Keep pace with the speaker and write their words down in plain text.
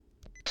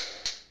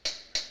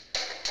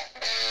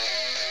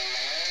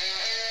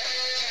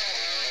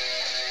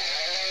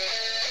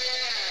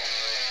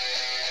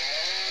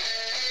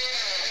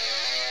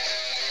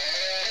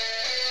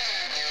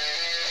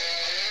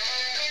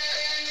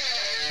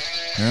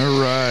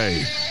All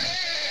right.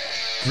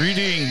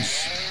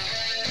 Greetings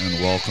and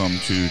welcome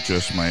to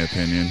Just My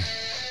Opinion.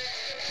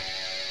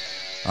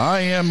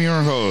 I am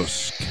your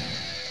host,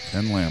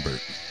 Ken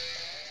Lambert.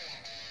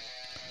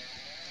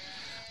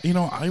 You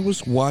know, I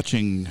was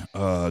watching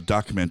a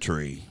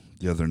documentary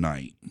the other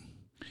night,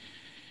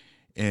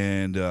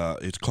 and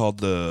it's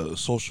called The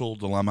Social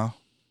Dilemma.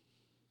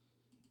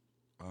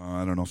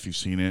 I don't know if you've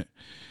seen it.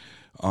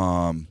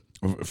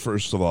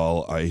 First of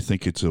all, I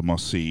think it's a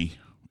must-see.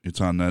 It's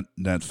on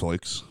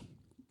Netflix.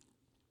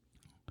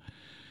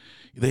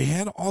 They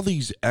had all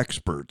these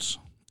experts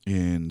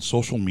in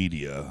social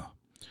media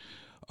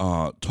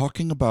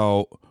talking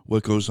about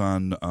what goes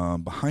on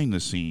behind the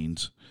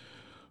scenes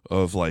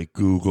of like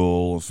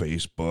Google,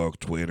 Facebook,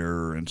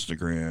 Twitter,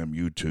 Instagram,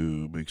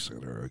 YouTube,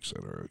 etc.,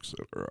 etc.,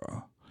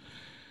 etc.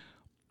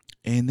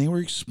 And they were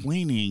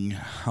explaining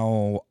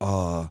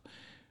how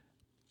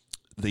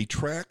they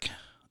track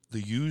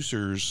the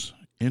user's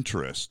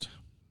interest.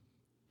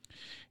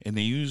 And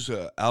they use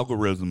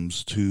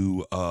algorithms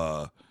to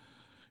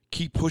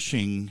keep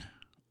pushing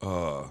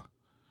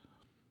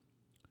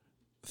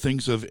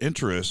things of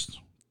interest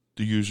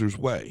the user's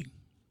way,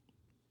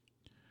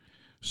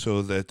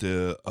 so that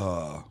the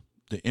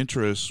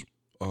interest,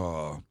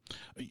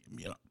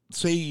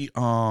 say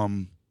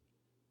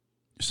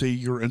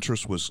your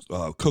interest was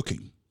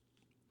cooking,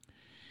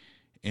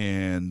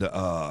 and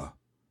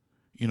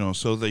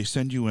so they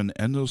send you an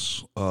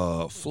endless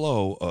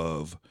flow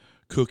of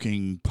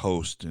cooking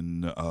posts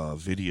and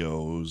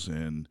videos,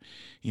 and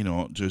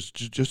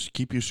just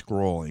keep you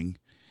scrolling,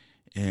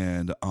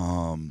 and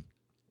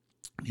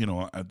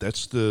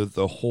that's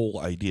the whole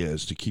idea,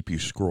 is to keep you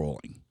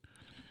scrolling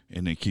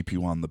and they keep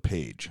you on the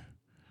page.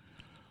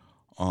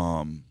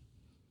 And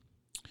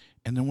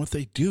then what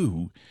they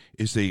do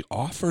is they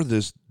offer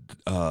this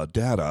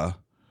data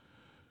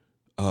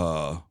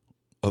of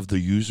the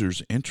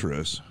user's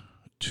interest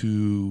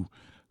to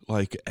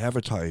like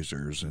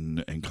advertisers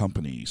and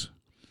companies,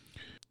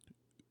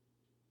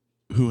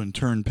 who in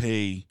turn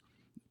pay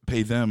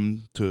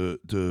them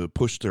to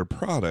push their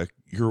product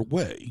your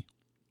way,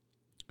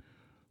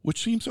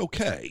 which seems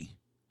okay.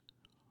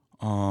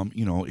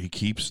 It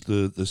keeps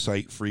the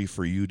site free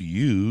for you to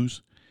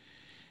use,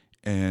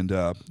 and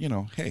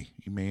hey,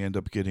 you may end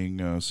up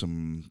getting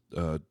some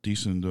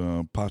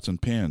decent pots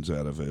and pans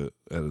out of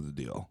the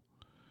deal.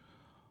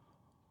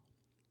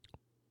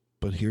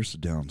 But here's the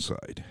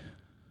downside,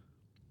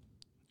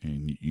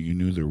 and you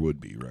knew there would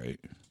be, right?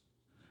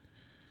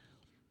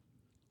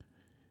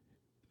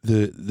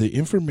 The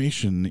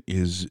information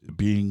is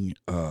being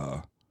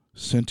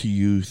sent to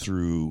you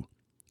through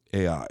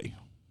AI,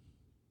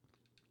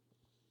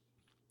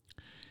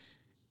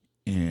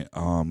 and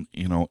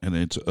and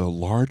it's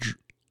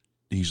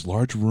these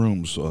large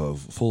rooms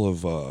full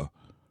of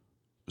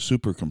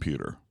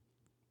supercomputer,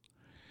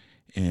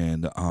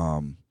 and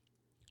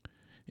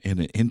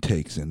it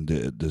intakes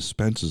and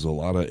dispenses a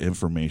lot of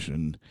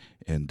information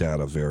and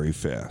data very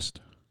fast.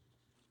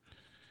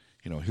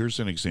 Here's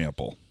an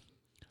example.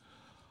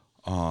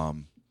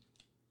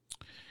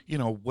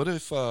 What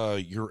if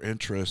your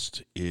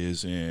interest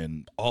is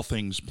in all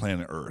things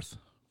planet Earth?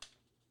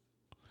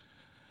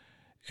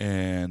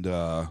 And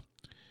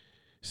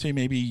say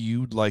maybe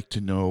you'd like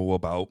to know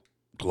about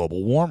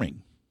global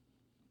warming.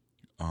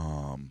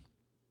 And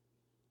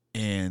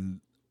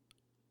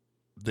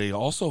they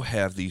also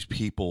have these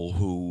people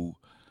who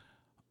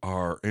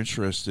are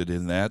interested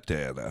in that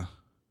data.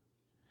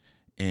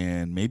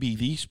 And maybe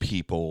these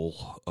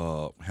people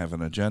have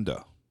an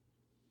agenda.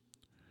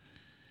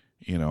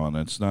 And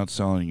it's not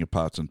selling you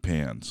pots and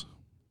pans.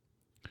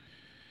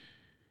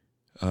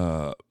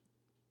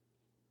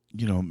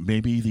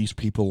 Maybe these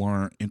people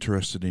aren't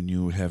interested in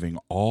you having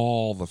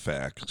all the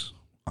facts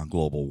on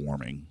global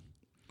warming,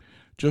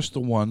 just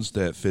the ones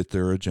that fit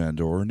their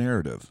agenda or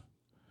narrative.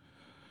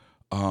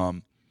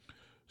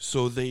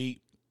 So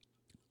they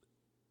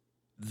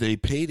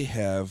pay to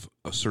have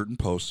a certain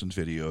post and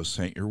video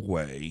sent your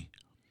way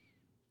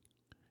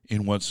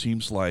in what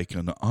seems like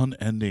an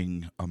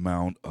unending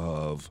amount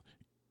of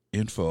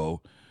info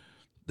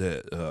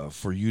that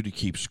for you to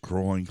keep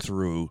scrolling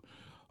through,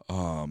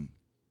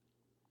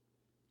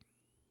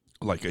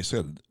 like I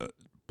said,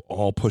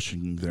 all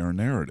pushing their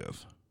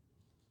narrative.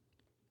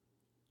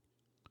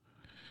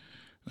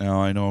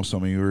 Now, I know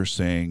some of you are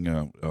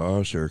saying,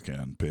 oh, sure,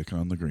 Ken, pick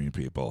on the green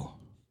people.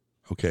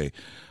 Okay,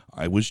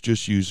 I was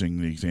just using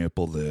the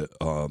example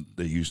that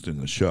they used in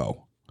the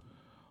show.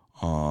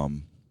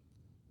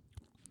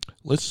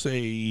 Let's say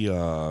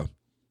your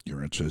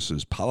interest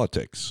is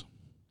politics.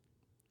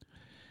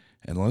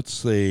 And let's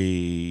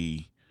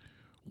say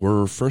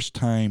we're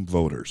first-time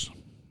voters,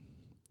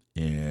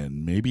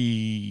 and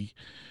maybe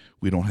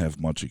we don't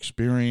have much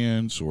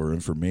experience or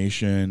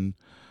information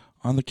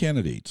on the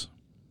candidates.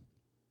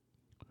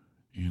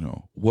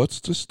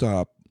 What's to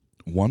stop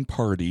one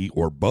party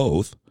or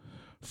both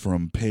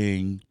from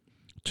paying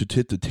to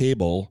tit the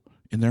table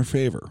in their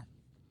favor?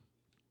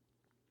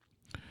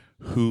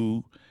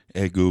 Who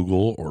at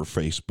Google or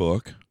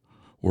Facebook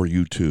or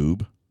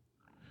YouTube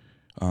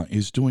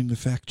is doing the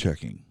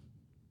fact-checking?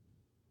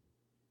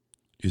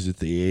 Is it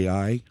the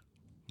AI?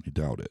 I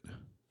doubt it.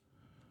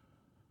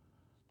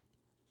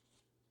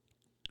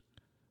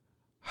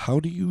 How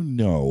do you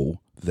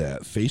know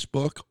that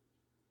Facebook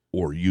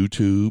or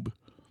YouTube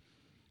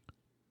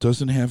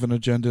doesn't have an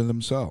agenda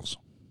themselves?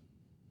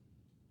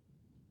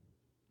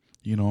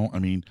 You know, I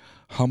mean,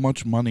 how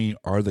much money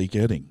are they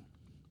getting?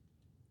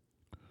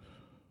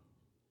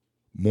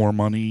 More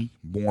money,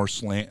 more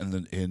slant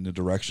in the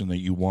direction that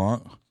you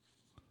want?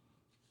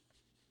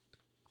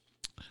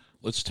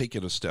 Let's take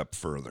it a step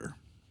further.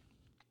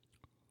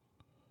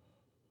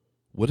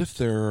 What if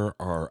there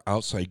are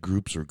outside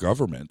groups or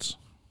governments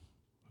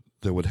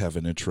that would have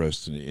an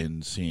interest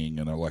in seeing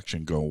an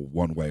election go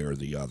one way or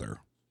the other?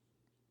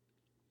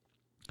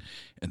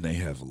 And they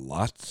have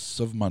lots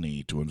of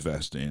money to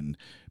invest in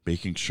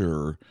making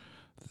sure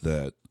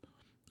that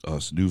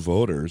us new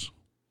voters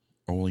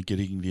are only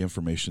getting the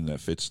information that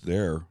fits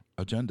their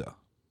agenda.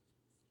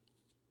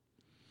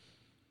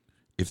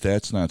 If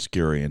that's not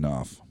scary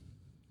enough,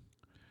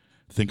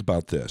 think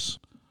about this.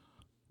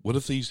 What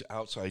if these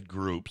outside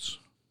groups,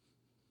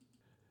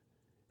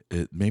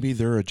 maybe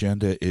their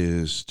agenda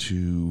is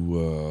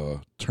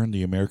to turn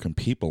the American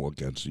people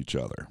against each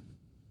other?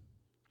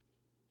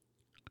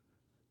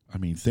 I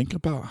mean, think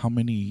about how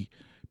many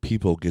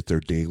people get their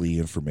daily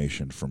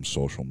information from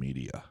social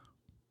media.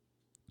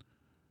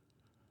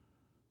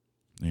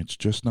 It's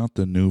just not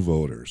the new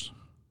voters.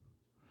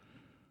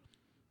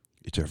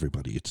 It's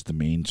everybody. It's the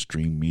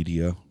mainstream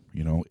media,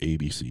 you know,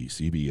 ABC,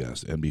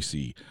 CBS,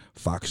 NBC,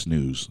 Fox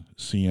News,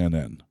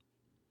 CNN.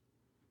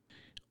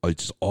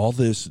 It's all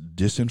this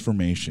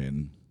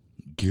disinformation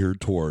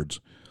geared towards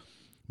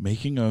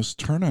making us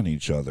turn on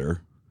each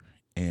other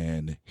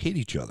and hate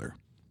each other.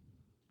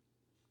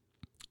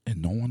 And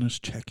no one is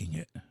checking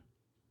it.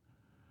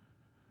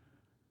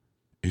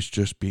 It's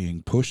just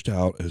being pushed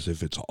out as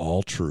if it's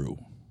all true.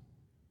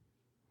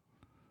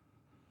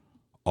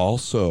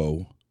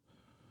 Also,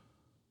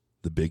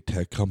 the big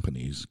tech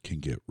companies can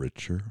get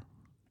richer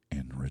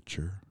and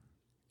richer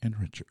and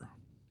richer.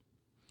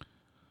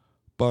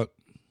 But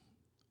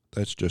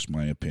that's just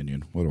my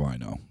opinion. What do I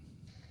know?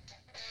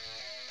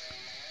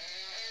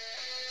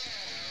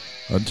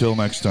 Until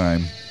next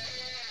time,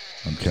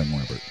 I'm Ken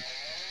Lambert.